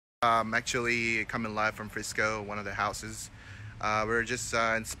Actually coming live from Frisco, one of the houses. We're just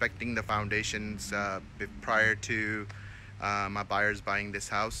inspecting the foundations prior to my buyers buying this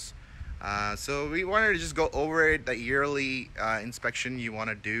house. So we wanted to just go over it, the yearly inspection you want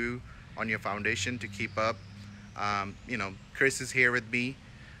to do on your foundation to keep up. Chris is here with me.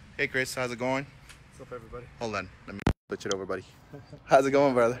 Hey Chris, how's it going? What's up, everybody? Hold on, let me switch it over, buddy. How's it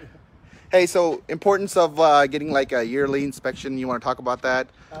going, brother? Hey, so importance of getting like a yearly inspection, you want to talk about that?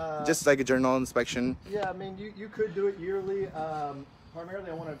 Just like a journal inspection. Yeah, I mean, you could do it yearly. Primarily,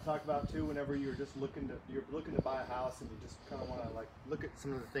 I wanted to talk about too, whenever you're just looking to buy a house and you just kind of want to like look at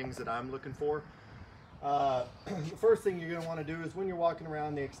some of the things that I'm looking for. The first thing you're going to want to do is when you're walking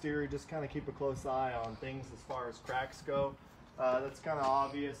around the exterior, just kind of keep a close eye on things as far as cracks go. That's kind of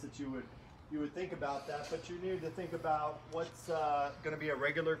obvious that you would think about that, but you need to think about what's going to be a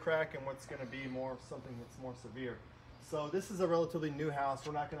regular crack and what's going to be something that's more severe. So this is a relatively new house.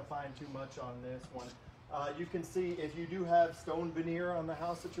 We're not going to find too much on this one. You can see if you do have stone veneer on the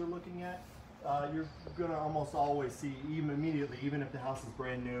house that you're looking at, you're going to almost always see immediately, even if the house is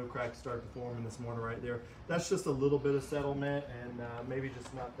brand new, cracks start to form in this mortar right there. That's just a little bit of settlement and maybe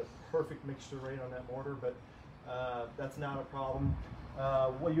just not the perfect mixture rate on that mortar, but that's not a problem.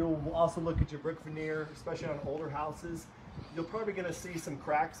 Well, you'll also look at your brick veneer, especially on older houses. You're probably going to see some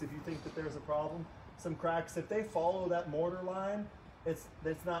cracks if you think that there's a problem. Some cracks, if they follow that mortar line, it's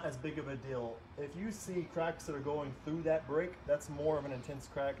not as big of a deal. If you see cracks that are going through that brick, that's more of an intense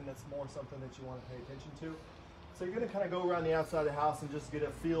crack, and that's more something that you want to pay attention to. So you're going to kind of go around the outside of the house and just get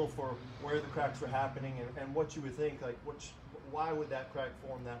a feel for where the cracks are happening and what you would think, like why would that crack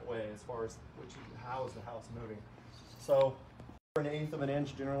form that way, as far as how is the house moving. So 1/8 of an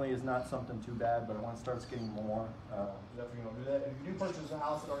inch generally is not something too bad, but once it starts getting more, definitely don't do that. If you do purchase a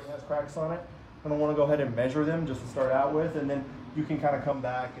house that already has cracks on it, I'm going to want to go ahead and measure them just to start out with, and then you can kind of come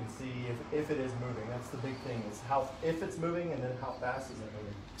back and see if it is moving. That's the big thing, is if it's moving, and then how fast is it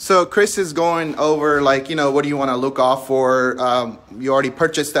moving. So Chris is going over like, what do you want to look off for? You already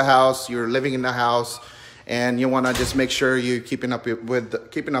purchased the house, you're living in the house, and you want to just make sure you're keeping up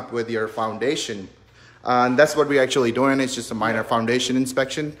with your foundation. And that's what we're actually doing. It's just a minor foundation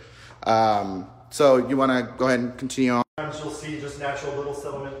inspection. So you want to go ahead and continue on. Sometimes you'll see just natural little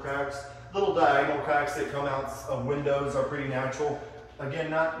settlement cracks. Little diagonal cracks that come out of windows are pretty natural. Again,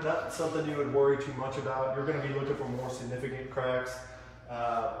 not something you would worry too much about. You're going to be looking for more significant cracks,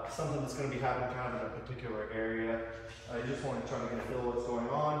 something that's going to be happening kind of in a particular area. You just want to try to get a feel of what's going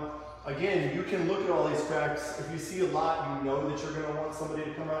on. Again, you can look at all these cracks. If you see a lot, you know that you're going to want somebody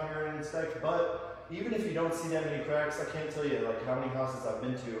to come out here and inspect. But even if you don't see that many cracks, I can't tell you like how many houses I've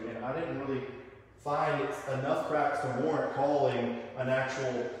been to, and I didn't really find enough cracks to warrant calling an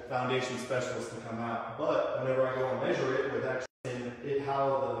actual foundation specialist to come out. But whenever I go and measure it with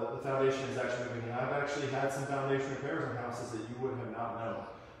how the foundation is actually moving, and I've actually had some foundation repairs on houses that you would have not known.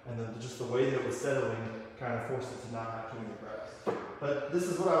 And then just the way that it was settling kind of forced it to not have too many cracks. But this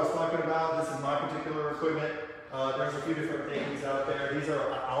is what I was talking about. This is my particular equipment. There's a few different things out there. These are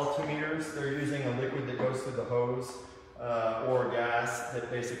altimeters. They're using a liquid that goes through the hose or gas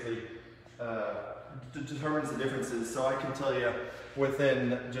that basically determines the differences. So I can tell you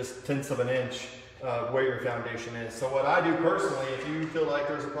within just tenths of an inch where your foundation is. So what I do personally, if you feel like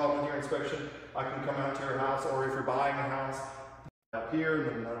there's a problem with your inspection, I can come out to your house, or if you're buying a house up here,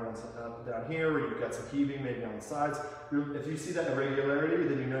 then another one's down here where you've got some heaving maybe on the sides. If you see that irregularity,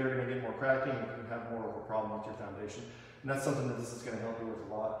 then you know you're going to get more cracking and you can have more of a problem with your foundation. And that's something that this is going to help you with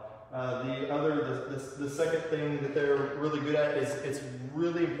a lot. The second thing that they're really good at is it's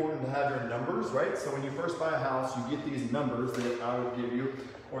really important to have your numbers, right? So when you first buy a house, you get these numbers that I would give you,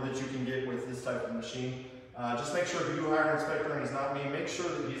 or that you can get with this type of machine. Just make sure if you do hire an inspector and he's not me, make sure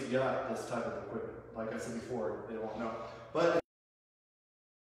that he's got this type of equipment. Like I said before, they won't know. But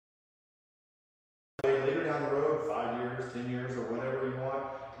later down the road, 5 years, 10 years, or whatever you want,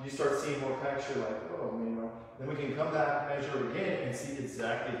 you start seeing more cracks, you're like, oh, then we can come back, measure again, and see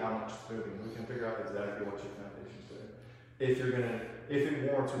exactly how much it's moving. We can figure out exactly what your foundation's doing. If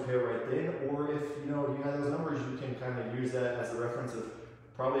it warrants repair right then, or if you have those numbers, you can kind of use that as a reference of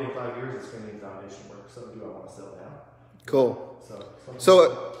probably in 5 years it's going to need foundation work. So do I want to sell down? Cool.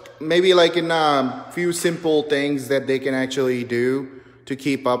 So maybe like in a few simple things that they can actually do to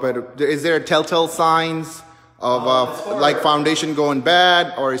keep up at. Is there telltale signs of like foundation going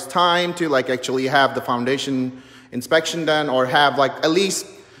bad, or it's time to like actually have the foundation inspection done, or have like at least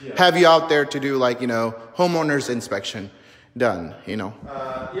have you out there to do like homeowners inspection done? Yeah,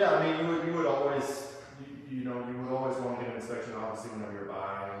 I mean you would always want to get an inspection obviously whenever you're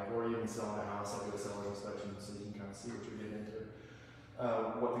buying or even selling a house, like a seller's inspection, so you can kind of see what you're getting into.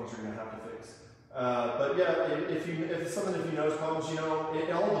 what things you're going to have to fix. But yeah, if it's something that you notice problems, you know,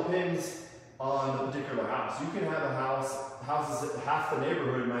 it all depends on the particular house. You can have a houses that half the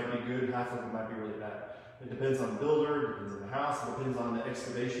neighborhood might be good, half of it might be really bad. It depends on the builder, it depends on the house, it depends on the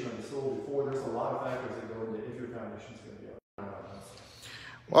excavation of the soil before. There's a lot of factors that go into if your foundation's going to be up.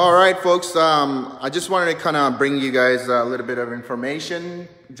 All right, folks. I just wanted to kind of bring you guys a little bit of information.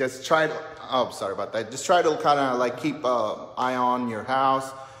 Just try to, sorry about that. Just try to kind of like keep an eye on your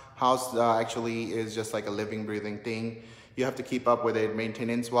house. House actually is just like a living, breathing thing. You have to keep up with it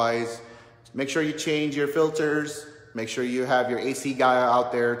maintenance-wise. Make sure you change your filters. Make sure you have your AC guy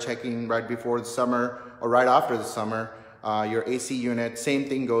out there checking right before the summer or right after the summer. Your AC unit, same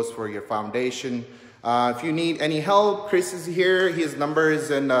thing goes for your foundation. If you need any help, Chris is here. His number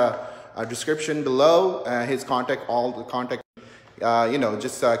is in the description below. His contact, you know,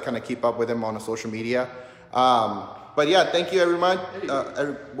 just kind of keep up with him on social media. But yeah, thank you everyone.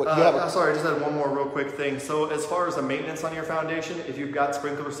 Sorry, I just had one more real quick thing. So as far as the maintenance on your foundation, if you've got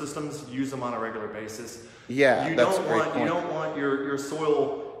sprinkler systems, use them on a regular basis. Yeah, you don't want your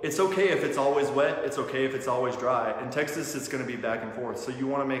soil. It's okay if it's always wet. It's okay if it's always dry. In Texas, it's going to be back and forth. So you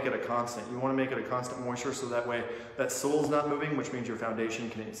want to make it a constant. You want to make it a constant moisture, so that way that soil's not moving, which means your foundation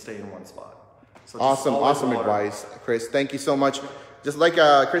can stay in one spot. So awesome advice, Chris. Thank you so much. Just like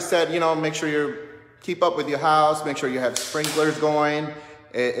Chris said, you know, make sure you keep up with your house. Make sure you have sprinklers going.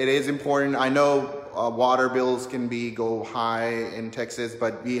 It is important. I know water bills can go high in Texas,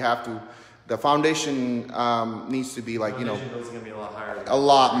 but we have to. The foundation needs to be like, you know, a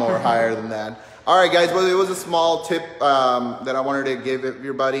lot more higher than that. All right, guys. Well, it was a small tip that I wanted to give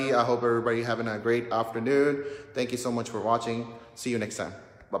everybody. I hope everybody having a great afternoon. Thank you so much for watching. See you next time.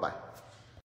 Bye-bye.